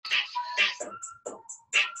Happy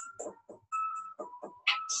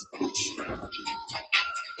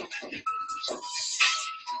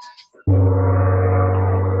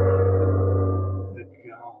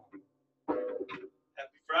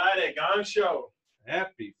Friday, Gong Show.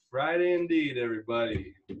 Happy Friday indeed,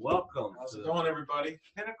 everybody. Welcome How's to it the going, everybody?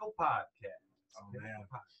 Pinnacle Podcast. Oh, man.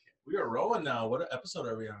 We are rolling now. What episode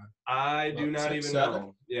are we on? I do not six, even seven?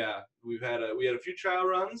 know. Yeah, we had a few trial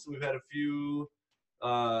runs. We've had a few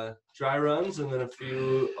dry runs, and then a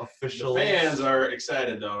few official. The fans are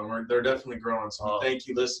excited, though, and they're definitely growing. So thank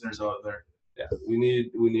you, listeners out there. Yeah, we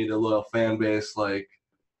need a loyal fan base like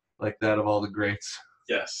that of all the greats.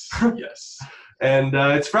 Yes, yes. And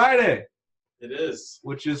it's Friday. It is.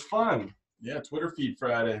 Which is fun. Yeah, Twitter Feed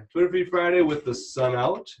Friday. Twitter Feed Friday with the sun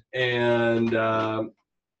out. And,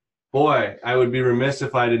 boy, I would be remiss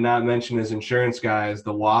if I did not mention as insurance guys,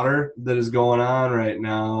 the water that is going on right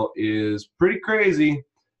now is pretty crazy.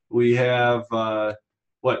 We have,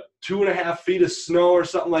 2.5 feet of snow or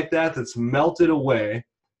something like that that's melted away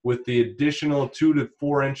with the additional 2 to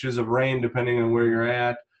 4 inches of rain, depending on where you're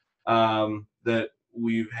at, that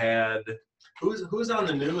we've had. Who's on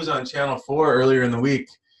the news on Channel 4 earlier in the week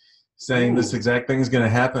saying this exact thing is going to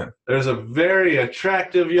happen? There's a very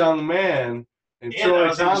attractive young man in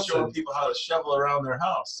Troy Thompson showing people how to shovel around their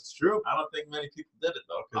house. It's true. I don't think many people did it,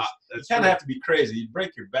 though, because you kind of have to be crazy. You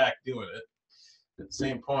break your back doing it. At the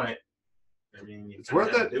same point, I mean, it's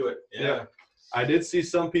worth it. Do it. Yeah. I did see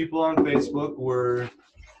some people on Facebook were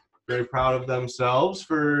very proud of themselves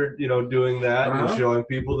for, doing that and showing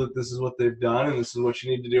people that this is what they've done and this is what you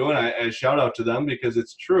need to do. And I shout out to them because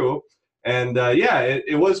it's true. And,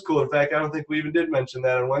 it was cool. In fact, I don't think we even did mention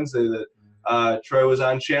that on Wednesday that Troy was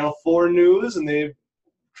on Channel 4 News, and they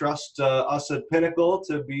trust us at Pinnacle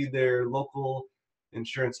to be their local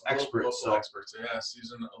insurance experts. Experts, yeah.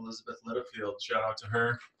 Susan Elizabeth Littlefield, shout out to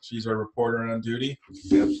her. She's our reporter on duty.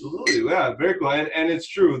 Absolutely, yeah, very cool. And it's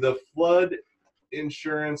true. The flood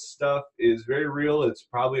insurance stuff is very real. It's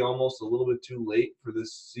probably almost a little bit too late for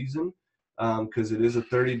this season because it is a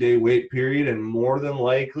 30-day wait period, and more than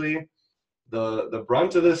likely the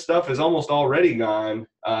brunt of this stuff is almost already gone,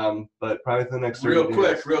 but probably for the next 30 days.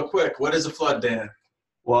 Real quick, what is a flood, Dan?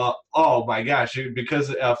 Well, oh my gosh,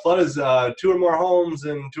 because flood is 2 or more homes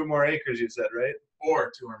and 2 or more acres, you said, right?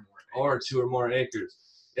 Or 2 or more acres. Or 2 or more acres.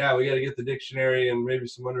 Yeah, we got to get the dictionary and maybe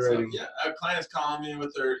some underwriting. So, our client's calling me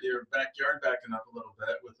with your backyard backing up a little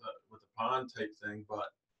bit with a pond type thing, but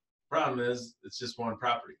problem is it's just one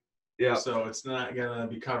property. Yeah. So it's not going to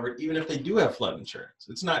be covered, even if they do have flood insurance.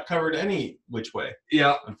 It's not covered any which way.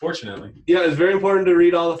 Yeah. Unfortunately. Yeah, it's very important to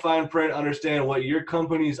read all the fine print, understand what your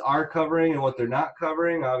companies are covering and what they're not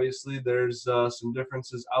covering. Obviously, there's some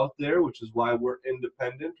differences out there, which is why we're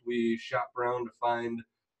independent. We shop around to find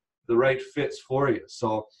the right fits for you.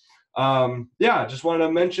 So, just wanted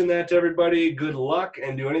to mention that to everybody. Good luck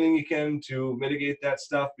and do anything you can to mitigate that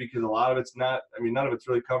stuff because a lot of it's not, none of it's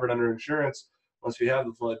really covered under insurance unless you have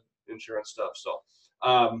the flood insurance stuff. So,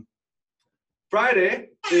 Friday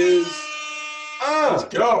is let's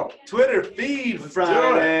go Twitter Feed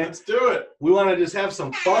Friday. Let's do it. We want to just have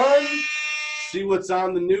some fun, see what's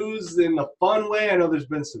on the news in a fun way. I know there's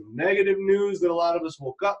been some negative news that a lot of us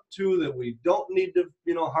woke up to that we don't need to,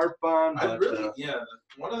 harp on. But,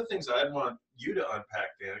 one of the things I'd want you to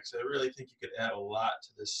unpack, Dan, because I really think you could add a lot to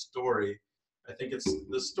this story. I think it's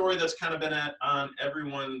the story that's kind of been on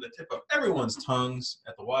the tip of everyone's tongues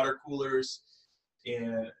at the water coolers.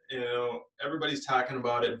 And, everybody's talking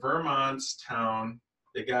about it. Vermont's town,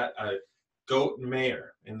 they got a goat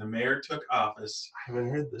mayor, and the mayor took office. I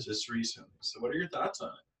haven't heard this just recently. So what are your thoughts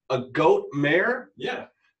on A it? goat mayor? Yeah.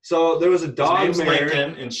 So there was a dog His name's mayor.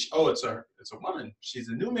 Lincoln, and it's a woman. She's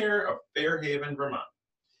the new mayor of Fairhaven, Vermont.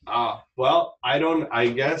 Well, I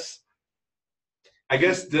guess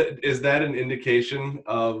is that an indication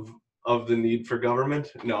of the need for government?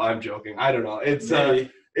 No, I'm joking. I don't know. I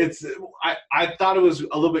thought it was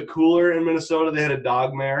a little bit cooler in Minnesota. They had a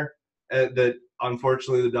dog mayor that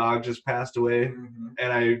unfortunately the dog just passed away,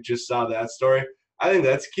 and I just saw that story. I think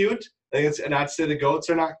that's cute. I think it's not to say the goats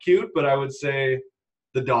are not cute, but I would say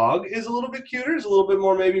the dog is a little bit cuter. It's a little bit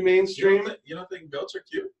more maybe mainstream. You don't think goats are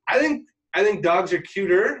cute? I think dogs are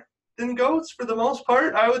cuter than goats for the most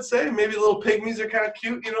part. I would say maybe little pygmies are kind of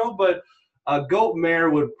cute, but a goat mare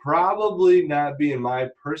would probably not be in my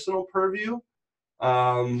personal purview.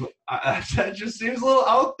 That just seems a little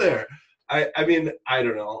out there. I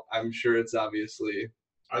don't know. I'm sure it's obviously.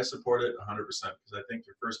 I support it 100% because I think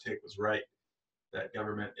your first take was right. That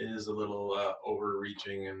government is a little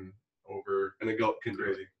overreaching and over. And a goat can do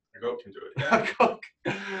it. A goat can do it. Yeah.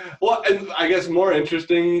 Well, and I guess more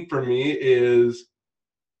interesting for me is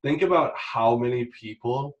think about how many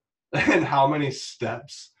people and how many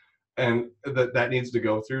steps and that needs to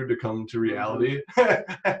go through to come to reality.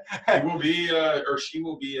 He will be, or she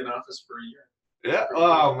will be in office for a year. Yeah.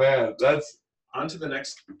 Oh man, that's on to the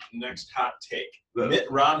next hot take. Mitt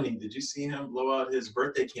Romney, did you see him blow out his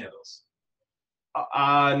birthday candles?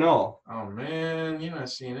 No. Oh man, you're not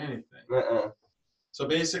seeing anything. So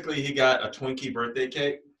basically, he got a Twinkie birthday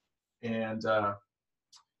cake, and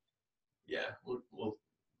yeah, we'll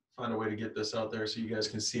find a way to get this out there so you guys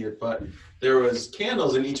can see it. But there was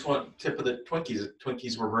candles in each one tip of the Twinkies. The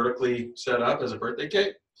Twinkies were vertically set up as a birthday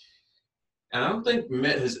cake. And I don't think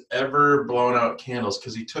Mitt has ever blown out candles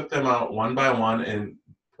because he took them out one by one and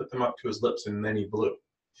put them up to his lips, and then he blew.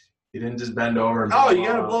 He didn't just bend over and you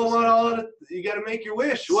got to blow them out all at you got to make your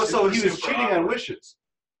wish. Well, so he was cheating on wishes.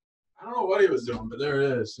 I don't know what he was doing, but there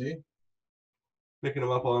it is. See? Picking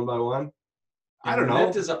them up one by one. I don't know.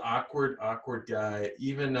 Mitt is an awkward guy.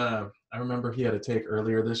 Even I remember he had a take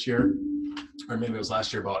earlier this year, or maybe it was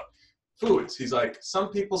last year, about foods. He's like, some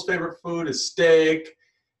people's favorite food is steak.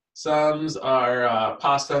 Some's are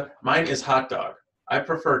pasta. Mine is hot dog. I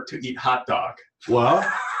prefer to eat hot dog. Well,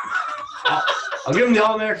 I'll give him the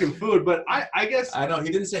all-American food, but I guess... I know. He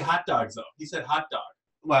didn't say hot dogs, though. He said hot dog.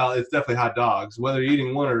 Well, it's definitely hot dogs. Whether you're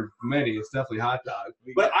eating one or many, it's definitely hot dog.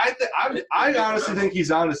 But I honestly think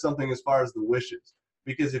he's onto something as far as the wishes.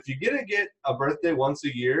 Because if you're going to get a birthday once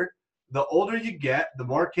a year, the older you get, the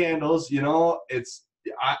more candles, it's...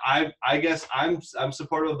 I guess I'm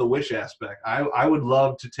supportive of the wish aspect. I would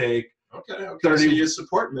love to take 30. So you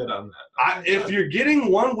support Mitt on that. If you're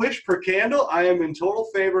getting one wish per candle, I am in total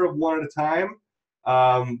favor of one at a time.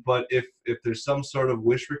 But if there's some sort of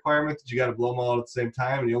wish requirement that you got to blow them all at the same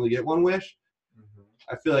time and you only get one wish,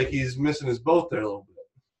 I feel like he's missing his boat there a little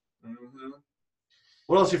bit.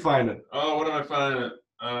 What else you finding? Oh, what am I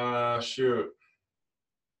finding? Shoot.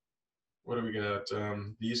 What do we got?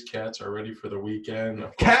 These cats are ready for the weekend.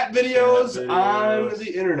 Cat videos on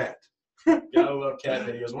the internet. Gotta love cat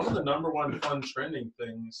videos. One of the number one fun trending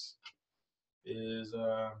things is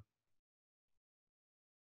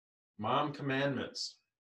mom commandments.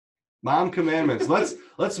 Mom commandments.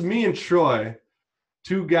 Let's me and Troy,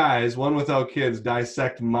 two guys, one without kids,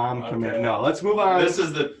 dissect mom commandments. No, let's move on. This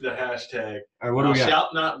is the hashtag. All right, what do we got?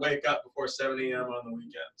 Shalt not wake up before 7 a.m. on the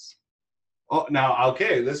weekends. Oh, now,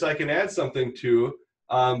 okay, this I can add something to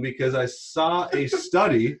because I saw a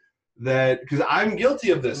study that, because I'm guilty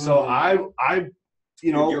of this. So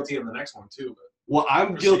You're guilty of the next one too. But well,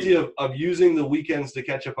 I'm guilty of using the weekends to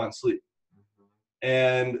catch up on sleep.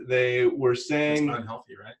 And they were saying it's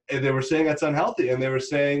unhealthy, right? And they were saying that's unhealthy. And they were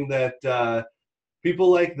saying that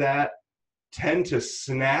people like that tend to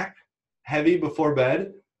snack heavy before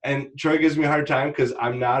bed. And Troy gives me a hard time because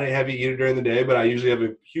I'm not a heavy eater during the day, but I usually have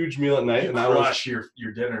a huge meal at night. You crush your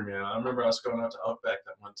dinner, man. I remember I was going out to Outback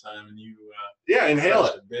that one time, and you inhale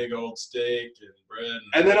it. A big old steak and bread.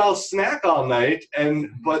 And then I'll snack all night,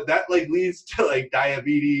 but that leads to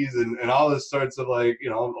diabetes and all this sorts of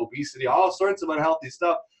obesity, all sorts of unhealthy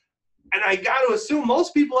stuff. And I got to assume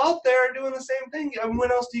most people out there are doing the same thing. I mean,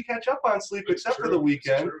 when else do you catch up on sleep except for the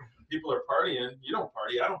weekend? People are partying. You don't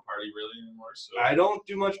party. I don't party really anymore. So I don't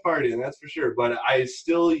do much partying, that's for sure. But I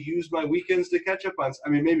still use my weekends to catch up on. I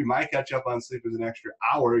mean, maybe my catch up on sleep is an extra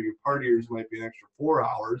hour. Your partiers might be an extra 4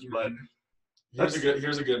 hours. But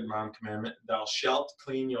here's a good mom commandment: thou shalt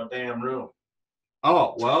clean your damn room.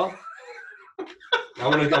 Oh well,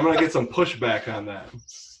 I'm gonna get some pushback on that,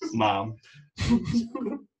 Mom.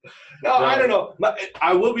 No, I don't know.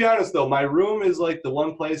 I will be honest, though. My room is the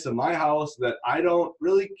one place in my house that I don't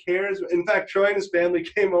really care. In fact, Troy and his family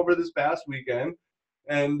came over this past weekend,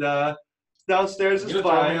 and downstairs is fine. You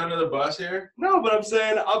gonna throw me under the bus here? No, but I'm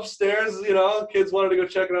saying upstairs, kids wanted to go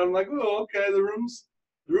check it out. I'm like, oh, okay, the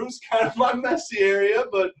room's kind of my messy area,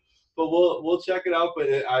 but we'll check it out. But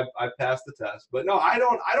I passed the test. But no, I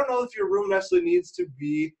don't know if your room necessarily needs to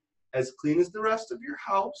be as clean as the rest of your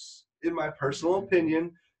house, in my personal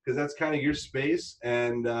opinion. Because that's kind of your space,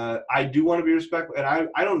 and I do want to be respectful, and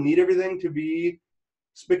I don't need everything to be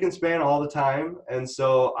spick and span all the time, and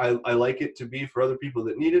so I like it to be for other people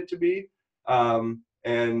that need it to be,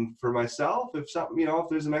 and for myself, if something, if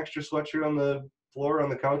there's an extra sweatshirt on the floor on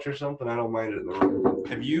the couch or something, I don't mind it in the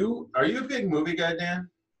room. Are you a big movie guy, Dan?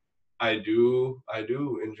 I do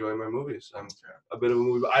enjoy my movies. I'm a bit of a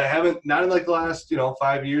movie. I haven't, not in the last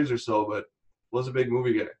 5 years or so, but was a big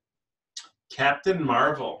movie guy. Captain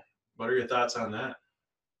Marvel. What are your thoughts on that?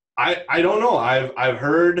 I don't know. I've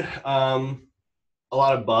heard a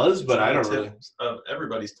lot of buzz, but I don't really. Of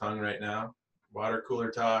everybody's tongue right now. Water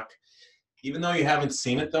cooler talk. Even though you haven't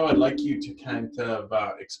seen it, though, I'd like you to kind of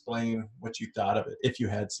explain what you thought of it if you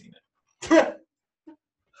had seen it.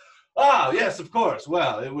 Oh, yes, of course.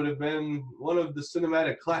 Well, it would have been one of the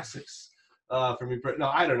cinematic classics for me. No,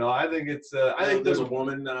 I don't know. I think it's. I think there's a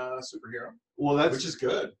woman superhero. Well, which is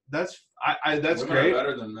good. That's Women great. Are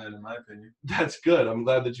better than men, in my opinion. That's good. I'm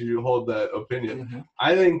glad that you hold that opinion. Mm-hmm.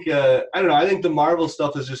 I think I don't know. I think the Marvel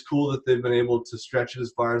stuff is just cool that they've been able to stretch it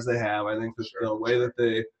as far as they have. I think the way that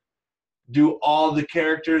they do all the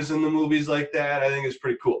characters in the movies like that, I think is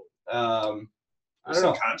pretty cool. I don't know. There's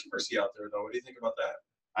some controversy out there, though. What do you think about that?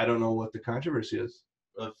 I don't know what the controversy is.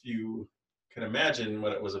 Well, if you can imagine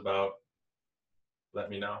what it was about, let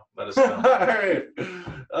me know. Let us know. All right.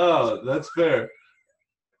 Oh, that's fair.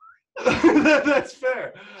 That's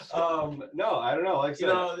fair. No, I don't know. Like you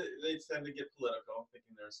know, they tend to get political,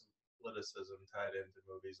 thinking there's some politicism tied into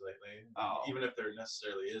movies lately, even if there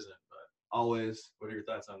necessarily isn't. But always. What are your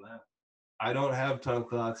thoughts on that? I don't have a ton of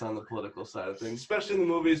thoughts on the political side of things, especially in the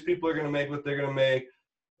movies. People are going to make what they're going to make,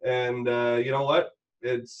 and you know what?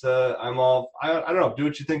 It's I don't know. Do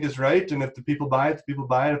what you think is right, and if the people buy it, the people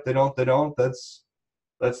buy it. If they don't, they don't. That's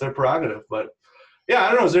their prerogative. But yeah, I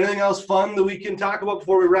don't know. Is there anything else fun that we can talk about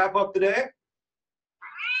before we wrap up today?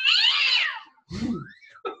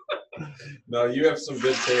 No, you have some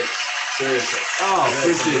good takes. Seriously.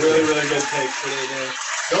 Oh, some really, really good takes today, man.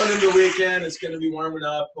 Going into the weekend, it's going to be warming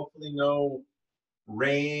up. Hopefully, no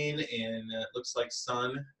rain, and it looks like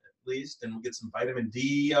sun at least, and we'll get some vitamin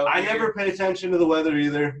D out I here. never pay attention to the weather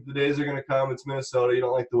either. The days are going to come. It's Minnesota. You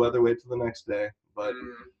don't like the weather, wait till the next day. But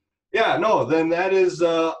yeah, no, then that is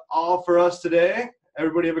all for us today.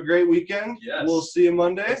 Everybody have a great weekend. Yes. We'll see you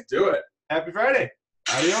Monday. Let's do it. Happy Friday.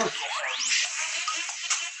 Adios.